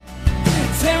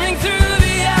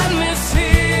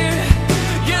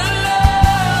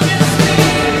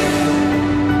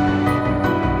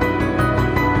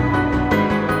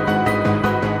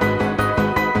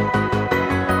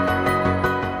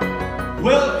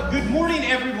Good morning,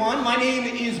 everyone. My name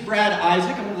is Brad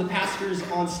Isaac. I'm one of the pastors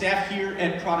on staff here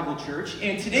at Prodigal Church.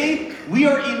 And today we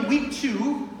are in week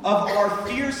 2 of our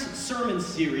Fierce Sermon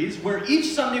series, where each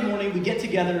Sunday morning we get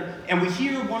together and we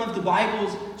hear one of the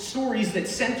Bible's stories that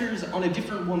centers on a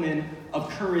different woman of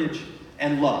courage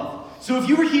and love. So if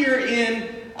you were here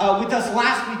with us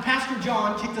last week, Pastor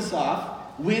John kicked us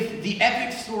off with the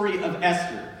epic story of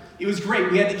Esther. It was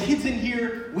great. We had the kids in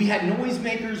here. We had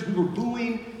noisemakers. We were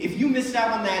booing. If you missed out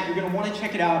on that, you're going to want to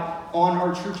check it out on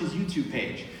our church's YouTube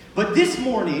page. But this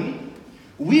morning,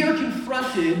 we are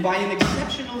confronted by an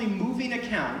exceptionally moving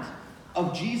account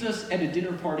of Jesus at a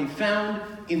dinner party found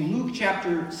in Luke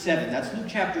chapter 7. That's Luke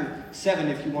chapter 7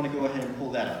 if you want to go ahead and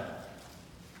pull that up.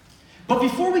 But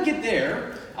before we get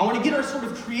there, I want to get our sort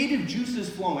of creative juices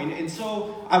flowing. And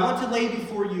so I want to lay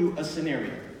before you a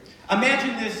scenario.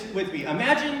 Imagine this with me.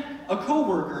 Imagine a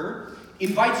coworker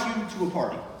invites you to a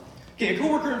party. Okay, a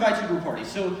coworker invites you to a party.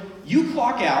 So you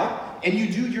clock out and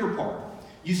you do your part.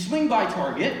 You swing by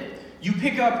Target, you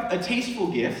pick up a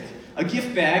tasteful gift, a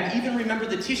gift bag, even remember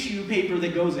the tissue paper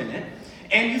that goes in it,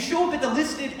 and you show up at the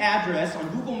listed address on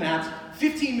Google Maps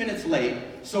 15 minutes late,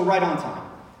 so right on time.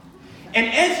 And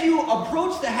as you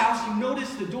approach the house, you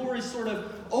notice the door is sort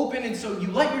of open, and so you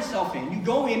let yourself in. You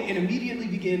go in and immediately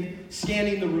begin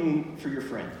scanning the room for your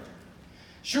friend.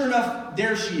 Sure enough,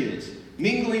 there she is,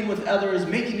 mingling with others,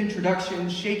 making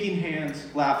introductions, shaking hands,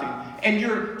 laughing. And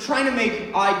you're trying to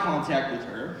make eye contact with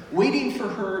her, waiting for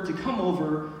her to come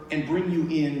over and bring you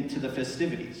into the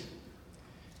festivities.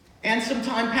 And some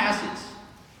time passes.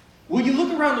 Well, you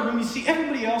look around the room, you see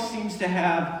everybody else seems to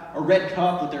have a red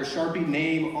cup with their Sharpie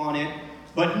name on it,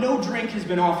 but no drink has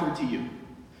been offered to you.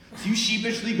 So you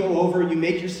sheepishly go over, you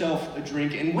make yourself a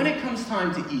drink, and when it comes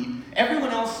time to eat, everyone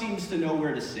else seems to know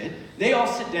where to sit. They all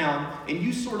sit down, and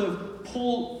you sort of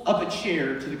pull up a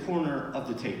chair to the corner of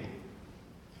the table.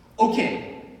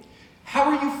 Okay, how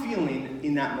are you feeling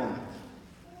in that moment?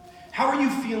 How are you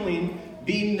feeling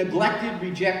being neglected,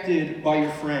 rejected by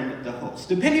your friend, the host?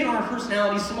 Depending on our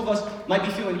personality, some of us might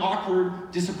be feeling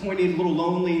awkward, disappointed, a little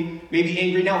lonely, maybe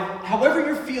angry. Now, however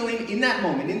you're feeling in that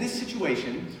moment, in this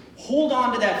situation, hold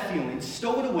on to that feeling,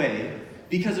 stow it away,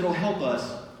 because it'll help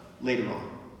us later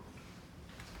on.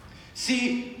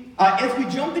 See, as we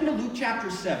jump into Luke chapter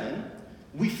 7,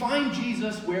 we find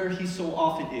Jesus where he so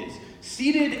often is,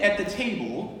 seated at the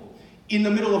table in the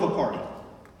middle of a party.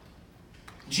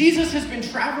 Jesus has been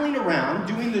traveling around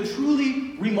doing the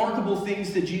truly remarkable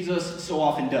things that Jesus so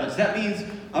often does. That means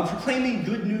proclaiming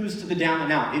good news to the down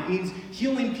and out. It means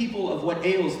healing people of what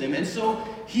ails them. And so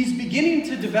he's beginning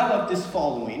to develop this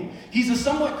following. He's a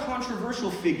somewhat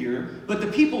controversial figure, but the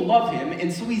people love him,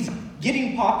 and so he's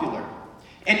getting popular.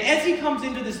 And as he comes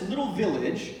into this little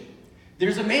village,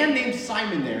 there's a man named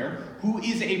Simon there who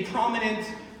is a prominent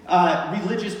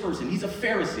religious person. He's a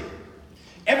Pharisee.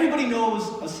 Everybody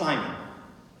knows a Simon.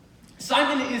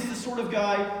 Simon is the sort of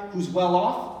guy who's well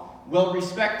off, well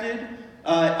respected,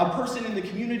 a person in the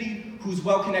community who's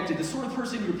well connected, the sort of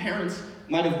person your parents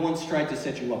might have once tried to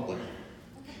set you up with.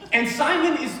 And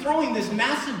Simon is throwing this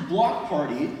massive block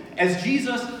party as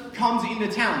Jesus comes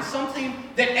into town, something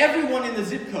that everyone in the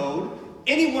zip code,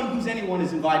 anyone who's anyone,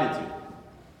 is invited to.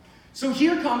 So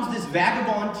here comes this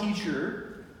vagabond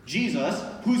teacher, Jesus,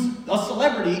 who's a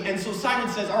celebrity, and so Simon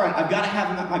says, all right, I've got to have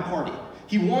him at my party.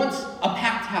 He wants a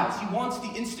packed house. He wants the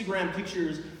Instagram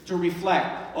pictures to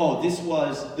reflect, oh, this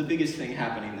was the biggest thing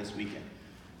happening this weekend.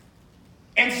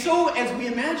 And so as we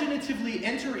imaginatively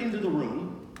enter into the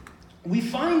room, we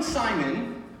find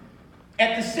Simon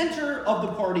at the center of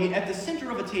the party, at the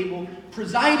center of a table,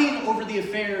 presiding over the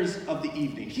affairs of the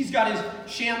evening. He's got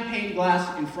his champagne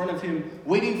glass in front of him,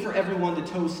 waiting for everyone to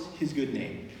toast his good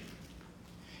name.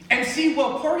 And see,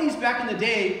 well, parties back in the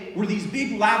day were these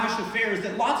big, lavish affairs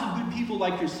that lots of good people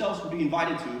like yourselves would be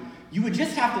invited to. You would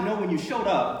just have to know when you showed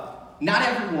up, not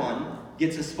everyone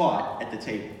gets a spot at the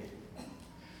table.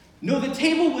 No, the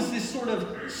table was this sort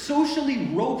of socially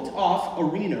roped-off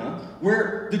arena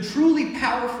where the truly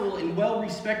powerful and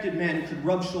well-respected men could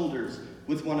rub shoulders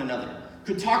with one another,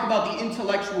 could talk about the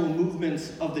intellectual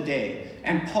movements of the day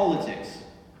and politics,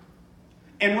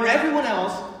 and where everyone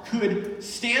else could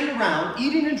stand around,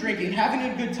 eating and drinking,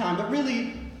 having a good time, but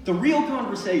really, the real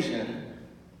conversation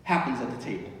happens at the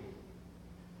table.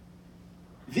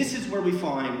 This is where we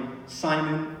find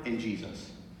Simon and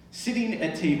Jesus, sitting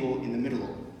at table in the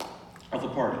middle of a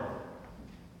party.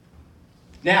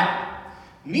 Now,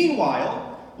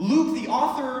 meanwhile, Luke, the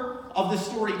author of the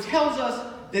story, tells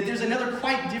us that there's another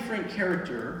quite different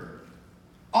character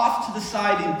off to the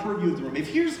side in purview of the room. If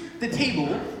here's the table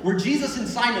where Jesus and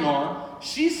Simon are,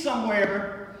 she's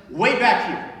somewhere way back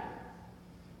here.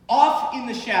 Off off in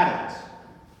the shadows,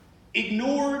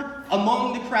 ignored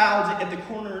among the crowds at the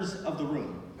corners of the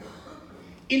room.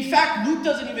 In fact, Luke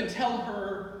doesn't even tell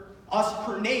us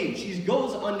her name. She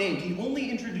goes unnamed. He only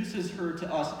introduces her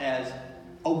to us as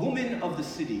a woman of the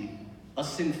city, a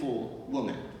sinful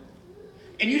woman.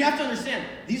 And you'd have to understand,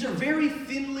 these are very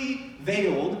thinly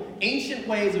veiled, ancient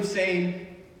ways of saying,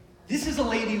 this is a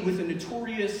lady with a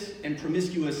notorious and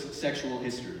promiscuous sexual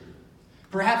history.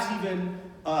 Perhaps even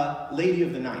a lady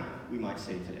of the night, we might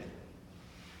say today.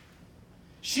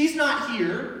 She's not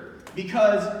here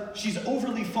because she's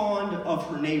overly fond of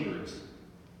her neighbors.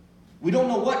 We don't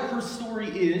know what her story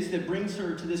is that brings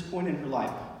her to this point in her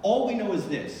life. All we know is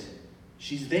this: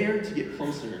 she's there to get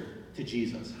closer to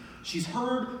Jesus. She's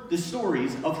heard the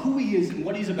stories of who he is and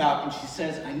what he's about, and she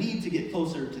says, I need to get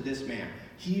closer to this man.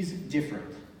 He's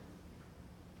different.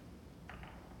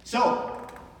 So,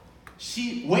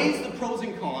 she weighs the pros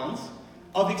and cons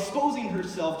of exposing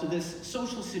herself to this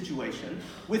social situation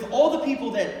with all the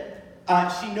people that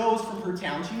she knows from her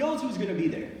town. She knows who's going to be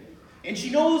there. And she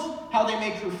knows how they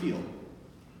make her feel.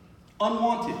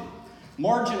 Unwanted,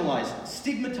 marginalized,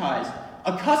 stigmatized,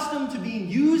 accustomed to being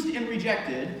used and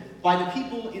rejected by the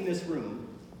people in this room.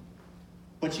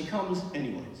 But she comes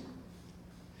anyways.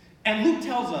 And Luke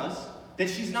tells us that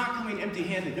she's not coming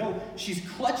empty-handed. No, she's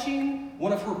clutching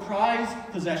one of her prized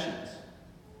possessions.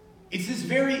 It's this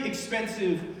very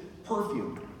expensive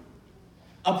perfume.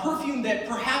 A perfume that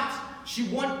perhaps she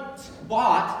once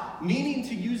bought, meaning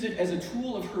to use it as a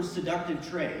tool of her seductive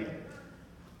trade.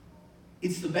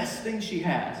 It's the best thing she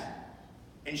has,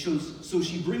 and so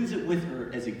she brings it with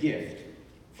her as a gift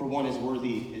for one as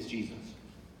worthy as Jesus.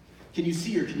 Can you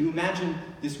see her? Can you imagine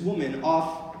this woman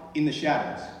off in the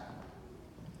shadows?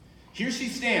 Here she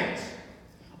stands.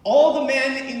 All the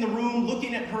men in the room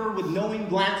looking at her with knowing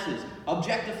glances,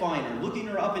 objectifying her, looking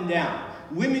her up and down.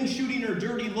 Women shooting her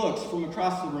dirty looks from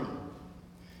across the room.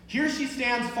 Here she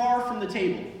stands far from the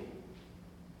table.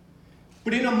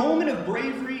 But in a moment of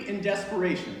bravery and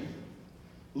desperation,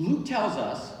 Luke tells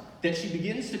us that she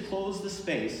begins to close the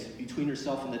space between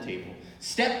herself and the table.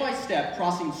 Step by step,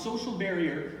 crossing social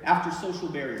barrier after social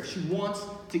barrier. She wants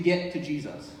to get to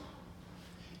Jesus.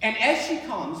 And as she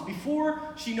comes, before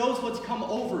she knows what's come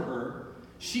over her,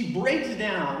 she breaks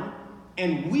down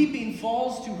and weeping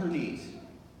falls to her knees.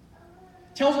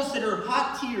 Tells us that her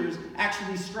hot tears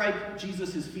actually strike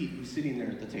Jesus' feet, who's sitting there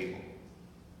at the table.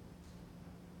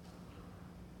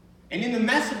 And in the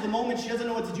mess of the moment, she doesn't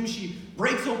know what to do. She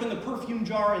breaks open the perfume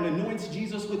jar and anoints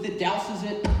Jesus with it,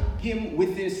 douses him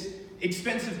with this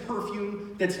expensive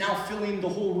perfume that's now filling the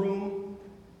whole room.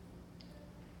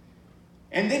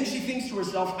 And then she thinks to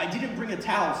herself, I didn't bring a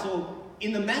towel. So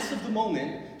in the mess of the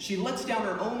moment, she lets down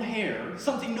her own hair,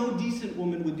 something no decent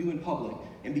woman would do in public,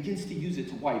 and begins to use it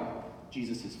to wipe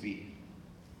Jesus' feet.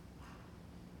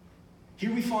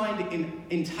 Here we find an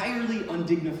entirely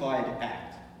undignified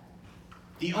act.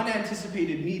 The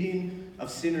unanticipated meeting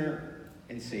of sinner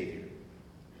and Savior.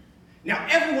 Now,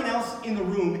 everyone else in the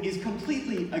room is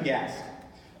completely aghast.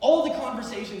 All the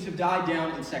conversations have died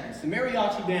down in seconds. The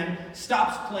mariachi band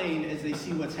stops playing as they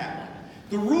see what's happening.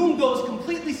 The room goes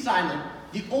completely silent.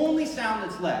 The only sound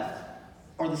that's left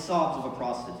are the sobs of a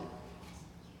prostitute.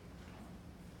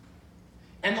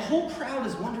 And the whole crowd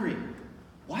is wondering,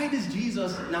 why does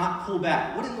Jesus not pull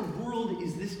back? What in the world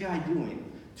is this guy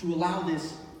doing to allow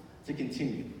this to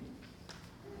continue?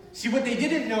 See, what they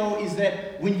didn't know is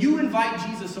that when you invite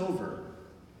Jesus over,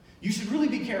 you should really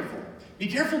be careful. Be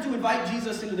careful to invite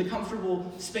Jesus into the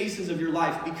comfortable spaces of your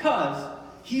life because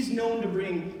he's known to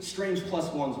bring strange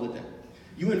plus ones with him.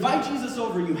 You invite Jesus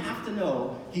over, you have to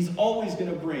know he's always going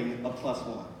to bring a plus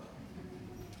one.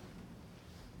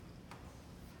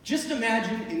 Just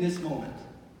imagine in this moment,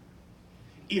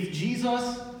 if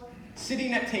Jesus,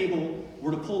 sitting at table,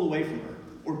 were to pull away from her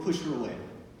or push her away.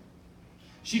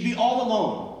 She'd be all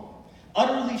alone,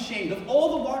 utterly shamed of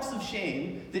all the walks of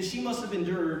shame that she must have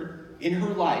endured in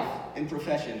her life and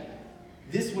profession.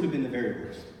 This would have been the very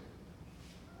worst.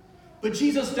 But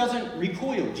Jesus doesn't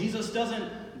recoil. Jesus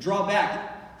doesn't draw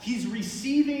back. He's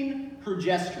receiving her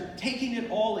gesture, taking it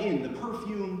all in, the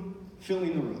perfume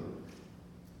filling the room.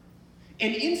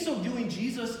 And in so doing,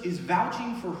 Jesus is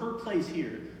vouching for her place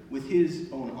here with his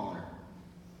own honor.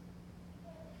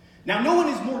 Now, no one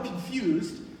is more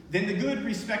confused than the good,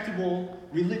 respectable,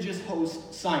 religious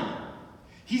host, Simon.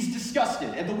 He's disgusted.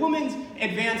 At the woman's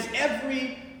advance,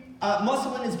 every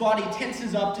muscle in his body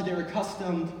tenses up to their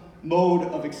accustomed mode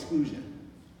of exclusion.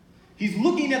 He's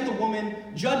looking at the woman,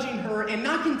 judging her, and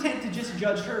not content to just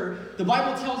judge her, the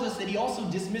Bible tells us that he also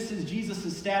dismisses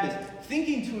Jesus' status,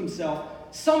 thinking to himself,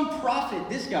 some prophet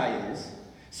this guy is,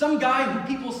 Some guy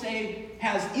who people say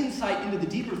has insight into the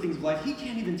deeper things of life, he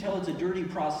can't even tell it's a dirty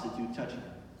prostitute touching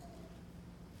him.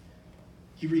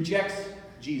 He rejects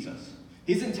Jesus.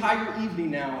 His entire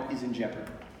evening now is in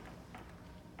jeopardy.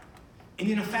 And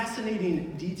in a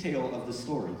fascinating detail of the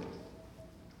story,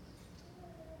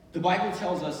 the Bible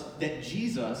tells us that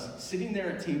Jesus, sitting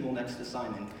there at table next to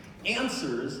Simon,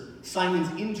 answers Simon's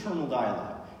internal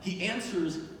dialogue. He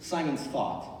answers Simon's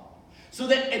thought. So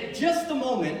that at just the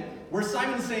moment where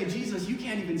Simon's saying, Jesus, you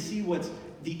can't even see what's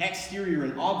the exterior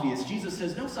and obvious, Jesus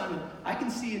says, no, Simon, I can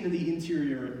see into the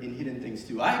interior and hidden things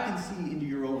too. I can see into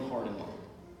your own heart and mind.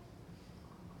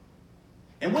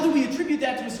 And whether we attribute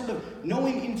that to a sort of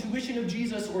knowing intuition of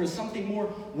Jesus or as something more,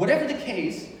 whatever the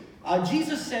case,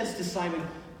 Jesus says to Simon,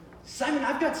 Simon,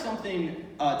 I've got something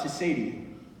to say to you.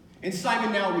 And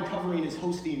Simon, now recovering his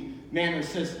hosting manner,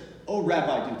 says, oh,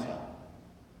 Rabbi, do tell.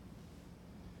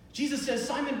 Jesus says,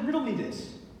 Simon, riddle me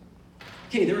this.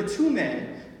 Okay, there are two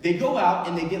men. They go out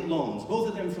and they get loans, both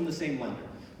of them from the same lender.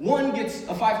 One gets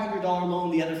a $500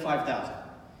 loan, the other $5,000.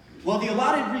 Well, the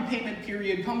allotted repayment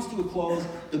period comes to a close,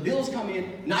 the bills come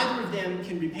in, neither of them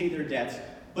can repay their debts,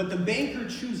 but the banker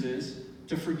chooses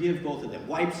to forgive both of them,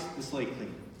 wipes the slate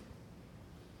clean.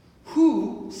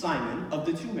 Who, Simon, of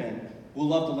the two men, will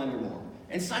love the lender more?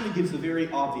 And Simon gives the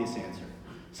very obvious answer.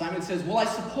 Simon says, well, I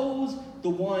suppose the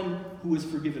one who is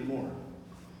forgiven more.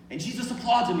 And Jesus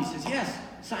applauds him. He says, yes,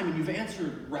 Simon, you've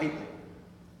answered rightly.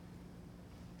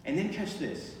 And then catch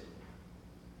this.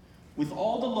 With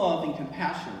all the love and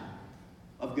compassion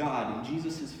of God in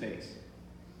Jesus' face,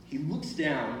 he looks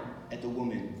down at the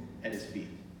woman at his feet.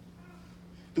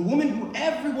 The woman who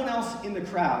everyone else in the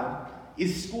crowd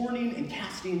is scorning and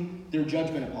casting their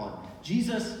judgment upon.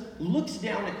 Jesus looks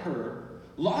down at her,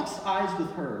 locks eyes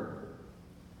with her,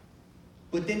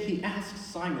 but then he asks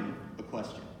Simon a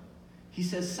question. He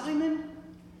says, Simon,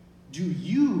 do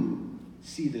you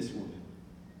see this woman?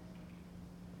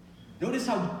 Notice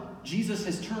how Jesus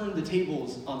has turned the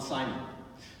tables on Simon.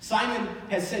 Simon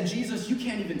has said, Jesus, you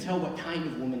can't even tell what kind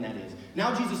of woman that is.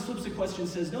 Now Jesus flips the question and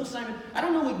says, no, Simon, I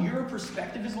don't know what your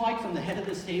perspective is like from the head of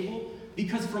this table,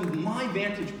 because from my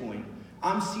vantage point,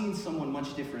 I'm seeing someone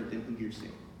much different than who you're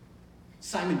seeing.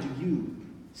 Simon, do you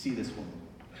see this woman?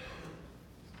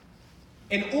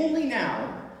 And only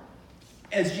now,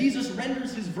 as Jesus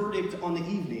renders his verdict on the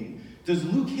evening, does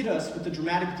Luke hit us with the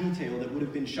dramatic detail that would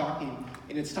have been shocking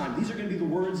in its time. These are going to be the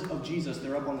words of Jesus.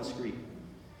 They're up on the screen.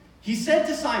 He said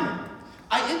to Simon,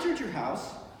 I entered your house.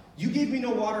 You gave me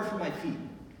no water for my feet.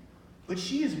 But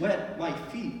she has wet my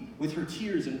feet with her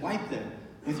tears and wiped them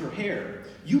with her hair.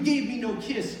 You gave me no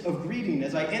kiss of greeting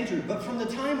as I entered. But from the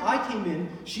time I came in,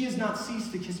 she has not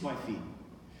ceased to kiss my feet.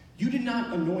 You did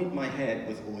not anoint my head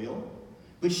with oil,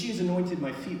 but she has anointed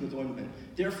my feet with ointment.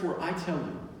 Therefore, I tell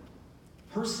you,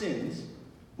 her sins,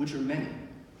 which are many,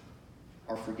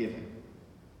 are forgiven.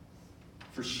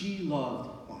 For she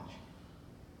loved much.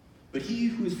 But he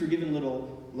who is forgiven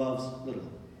little loves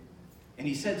little. And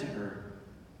he said to her,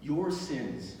 your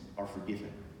sins are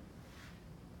forgiven.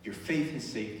 Your faith has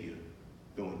saved you.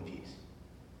 Go in peace.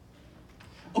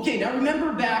 Okay, now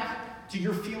remember back to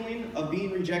your feeling of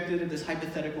being rejected at this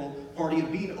hypothetical party,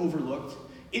 of being overlooked.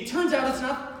 It turns out it's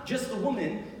not just the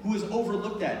woman who was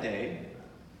overlooked that day.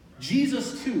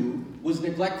 Jesus, too, was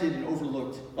neglected and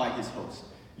overlooked by his host.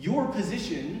 Your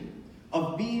position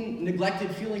of being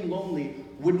neglected, feeling lonely,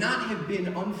 would not have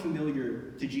been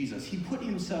unfamiliar to Jesus. He put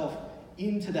himself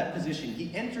into that position.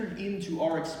 He entered into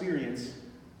our experience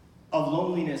of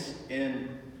loneliness and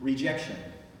rejection.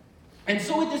 And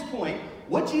so at this point,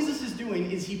 what Jesus is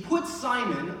doing is he puts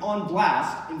Simon on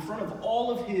blast in front of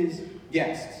all of his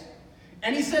guests.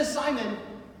 And he says, Simon,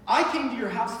 I came to your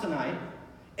house tonight,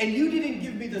 and you didn't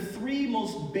give me the three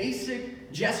most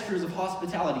basic gestures of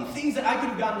hospitality, things that I could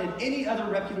have gotten at any other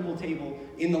reputable table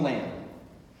in the land.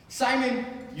 Simon,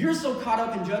 you're so caught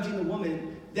up in judging the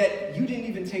woman that you didn't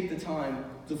even take the time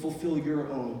to fulfill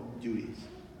your own duties.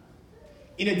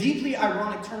 In a deeply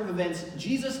ironic turn of events,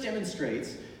 Jesus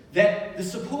demonstrates that the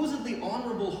supposedly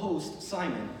honorable host,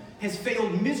 Simon, has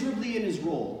failed miserably in his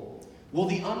role, while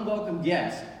the unwelcome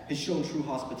guest has shown true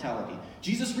hospitality.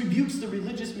 Jesus rebukes the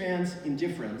religious man's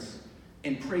indifference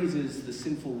and praises the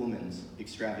sinful woman's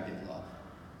extravagant love.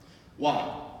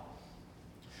 Why?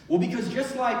 Well, because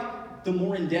just like the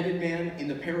more indebted man in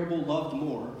the parable loved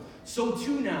more, so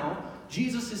too now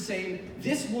Jesus is saying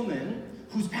this woman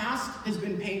whose past has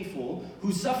been painful,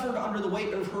 who suffered under the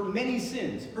weight of her many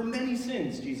sins,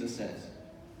 Jesus says,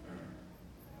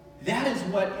 that is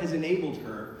what has enabled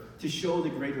her to show the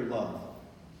greater love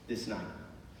this night.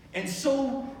 And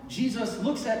so Jesus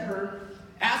looks at her,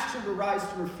 asks her to rise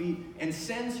to her feet, and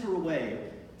sends her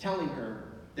away, telling her,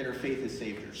 that her faith has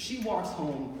saved her. She walks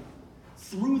home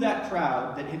through that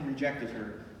crowd that had rejected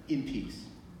her in peace.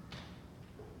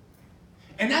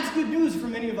 And that's good news for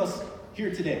many of us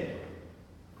here today.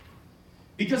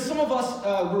 Because some of us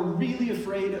were really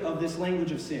afraid of this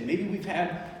language of sin. Maybe we've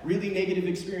had really negative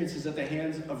experiences at the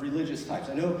hands of religious types.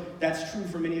 I know that's true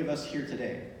for many of us here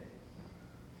today.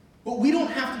 But we don't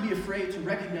have to be afraid to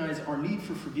recognize our need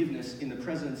for forgiveness in the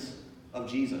presence of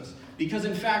Jesus. Because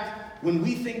in fact, when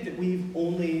we think that we've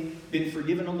only been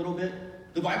forgiven a little bit,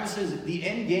 the Bible says the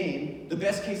end game, the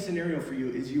best case scenario for you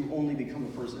is you only become a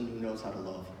person who knows how to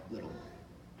love little.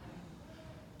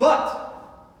 But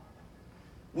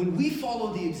when we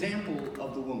follow the example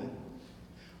of the woman,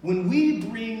 when we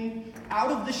bring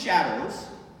out of the shadows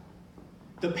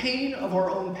the pain of our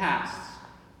own pasts,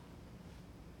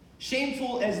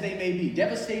 shameful as they may be,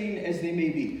 devastating as they may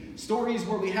be, stories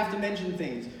where we have to mention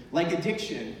things like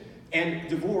addiction and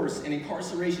divorce and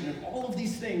incarceration and all of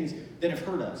these things that have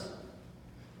hurt us,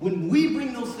 when we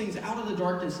bring those things out of the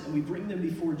darkness and we bring them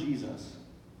before Jesus,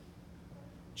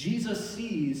 Jesus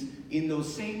sees in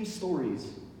those same stories,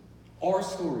 our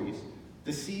stories,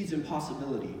 the seeds and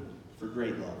possibility for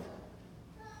great love.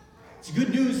 It's good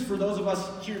news for those of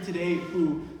us here today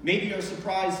who maybe are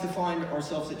surprised to find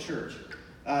ourselves at church.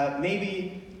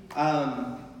 Maybe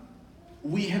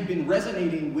we have been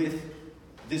resonating with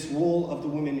this role of the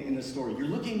woman in the story. You're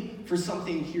looking for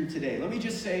something here today. Let me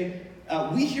just say,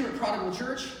 we here at Prodigal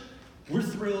Church, we're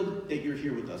thrilled that you're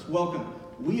here with us. Welcome.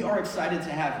 We are excited to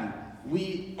have you.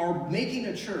 We are making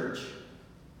a church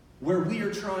where we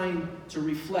are trying to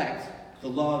reflect the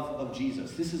love of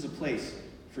Jesus. This is a place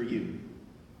for you.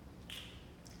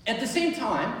 At the same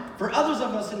time, for others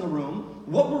of us in the room,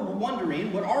 what we're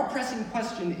wondering, what our pressing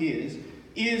question is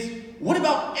what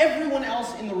about everyone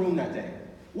else in the room that day?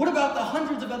 What about the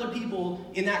hundreds of other people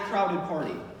in that crowded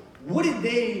party? What did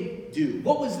they do?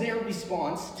 What was their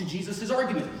response to Jesus'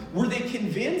 argument? Were they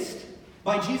convinced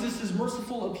by Jesus'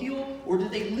 merciful appeal, or did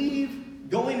they leave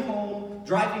going home,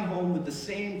 driving home with the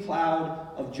same cloud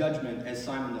of judgment as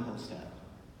Simon the host had?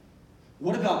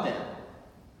 What about them?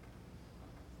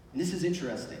 And this is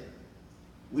interesting.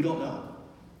 We don't know.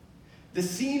 The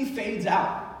scene fades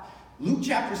out. Luke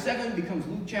chapter 7 becomes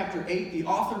Luke chapter 8. The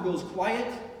author goes quiet.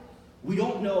 We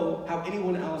don't know how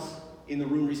anyone else in the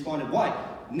room responded. Why?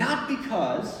 Not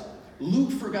because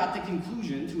Luke forgot the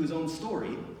conclusion to his own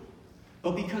story,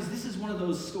 but because this is one of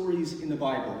those stories in the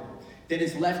Bible that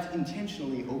is left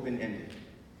intentionally open-ended.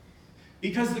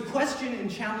 Because the question and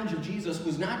challenge of Jesus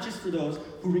was not just for those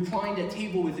who reclined at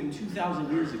table with him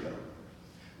 2,000 years ago,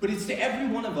 but it's to every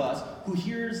one of us who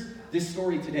hears this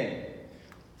story today.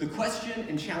 The question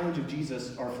and challenge of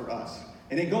Jesus are for us.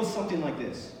 And it goes something like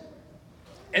this.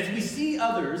 As we see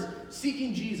others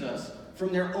seeking Jesus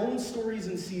from their own stories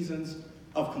and seasons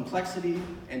of complexity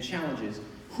and challenges,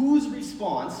 whose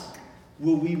response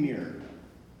will we mirror?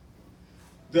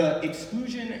 The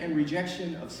exclusion and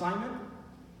rejection of Simon,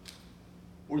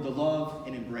 or the love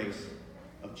and embrace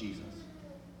of Jesus?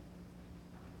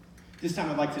 This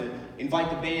time I'd like to invite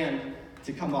the band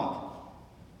to come up.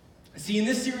 See, in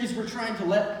this series, we're trying to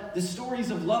let the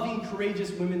stories of loving, courageous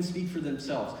women speak for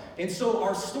themselves. And so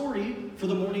our story for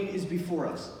the morning is before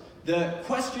us. The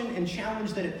question and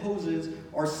challenge that it poses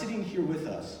are sitting here with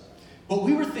us. But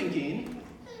we were thinking,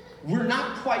 we're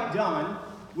not quite done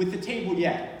with the table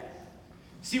yet.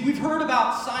 See, we've heard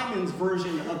about Simon's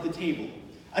version of the table.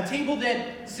 A table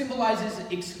that symbolizes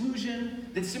exclusion,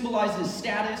 that symbolizes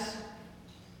status.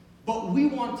 But we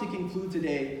want to conclude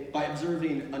today by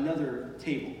observing another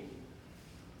table.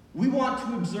 We want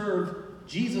to observe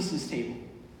Jesus' table.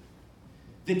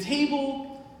 The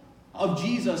table of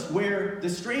Jesus where the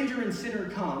stranger and sinner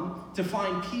come to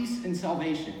find peace and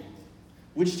salvation,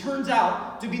 which turns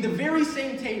out to be the very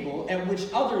same table at which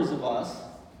others of us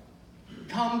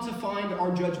come to find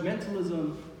our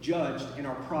judgmentalism judged and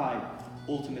our pride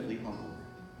ultimately humbled.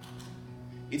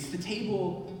 It's the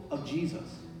table of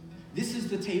Jesus. This is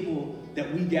the table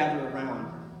that we gather around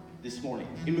this morning.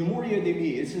 In Memoria de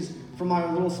Mi, this is from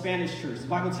my little Spanish church. The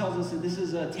Bible tells us that this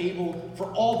is a table for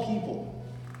all people,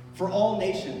 for all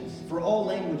nations, for all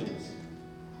languages.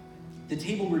 The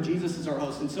table where Jesus is our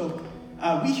host. And so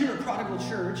we here at Prodigal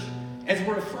Church, as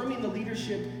we're affirming the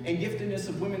leadership and giftedness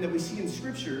of women that we see in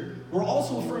Scripture, we're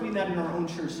also affirming that in our own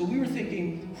church. So we were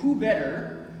thinking, who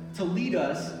better to lead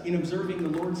us in observing the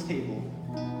Lord's table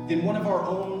than one of our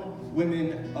own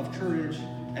women of courage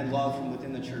and love from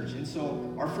within the church. And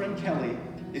so our friend Kelly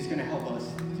is going to help us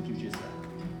to do just that.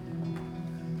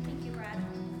 Thank you, Brad.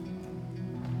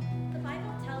 The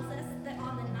Bible tells us that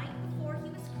on the night before he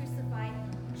was crucified,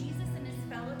 Jesus and his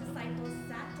fellow disciples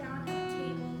sat down at a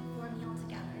table for a meal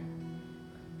together.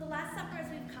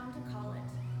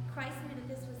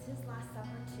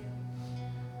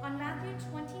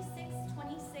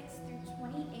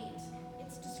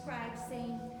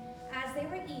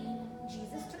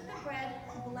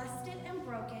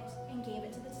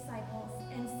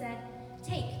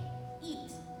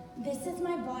 "This is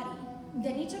my body."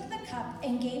 Then he took the cup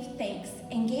and gave thanks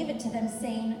and gave it to them,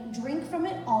 saying, "Drink from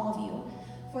it, all of you,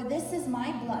 for this is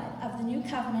my blood of the new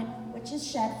covenant, which is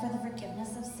shed for the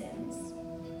forgiveness of sins."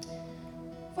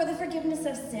 For the forgiveness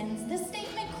of sins. This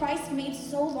statement Christ made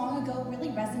so long ago really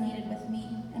resonated with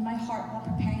me and my heart while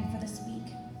preparing for this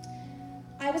week.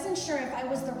 I wasn't sure if I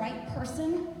was the right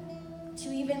person to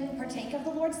even partake of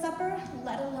the Lord's Supper,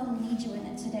 let alone lead you in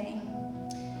it today.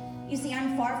 You see,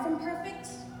 I'm far from perfect.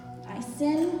 I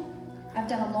sin. I've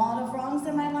done a lot of wrongs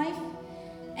in my life.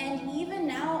 And even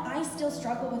now, I still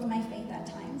struggle with my faith at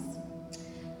times.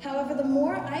 However, the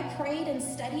more I prayed and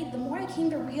studied, the more I came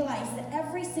to realize that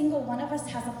every single one of us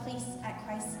has a place at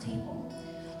Christ's table.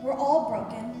 We're all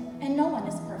broken, and no one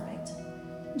is perfect.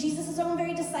 Jesus' own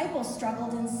very disciples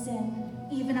struggled in sin.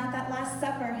 Even at that Last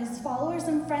Supper, his followers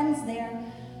and friends there,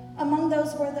 among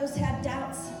those were those who had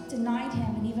doubts, denied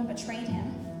him, and even betrayed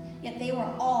him. Yet they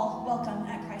were all welcome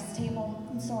at Christ's table,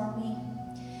 and so are we.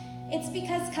 It's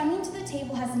because coming to the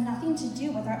table has nothing to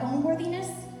do with our own worthiness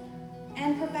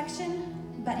and perfection,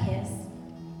 but his.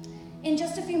 In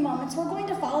just a few moments, we're going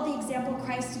to follow the example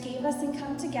Christ gave us and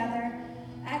come together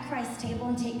at Christ's table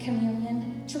and take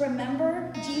communion to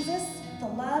remember Jesus, the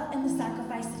love and the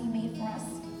sacrifice that he made for us.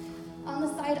 On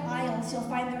the side aisles, you'll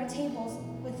find there are tables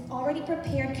with already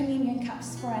prepared communion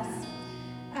cups for us.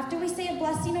 After we say a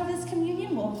blessing over this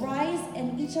communion, we'll rise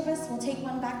and each of us will take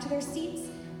one back to their seats,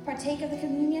 partake of the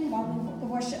communion while the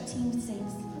worship team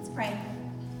sings. Let's pray.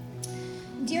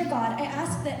 Dear God, I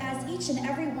ask that as each and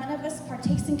every one of us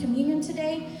partakes in communion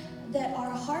today, that our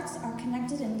hearts are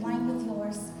connected in line with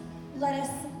yours. Let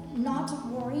us not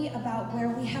worry about where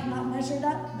we have not measured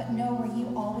up, but know where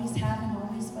you always have and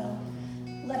always will.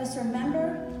 Let us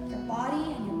remember your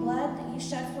body and your blood that you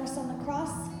shed for us on the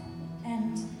cross,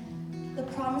 and the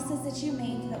promises that you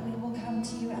made that we will come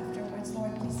to you afterwards.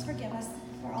 Lord, please forgive us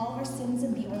for all of our sins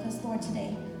and be with us, Lord,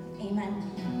 today. Amen.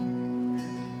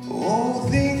 All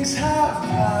things have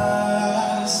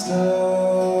passed away.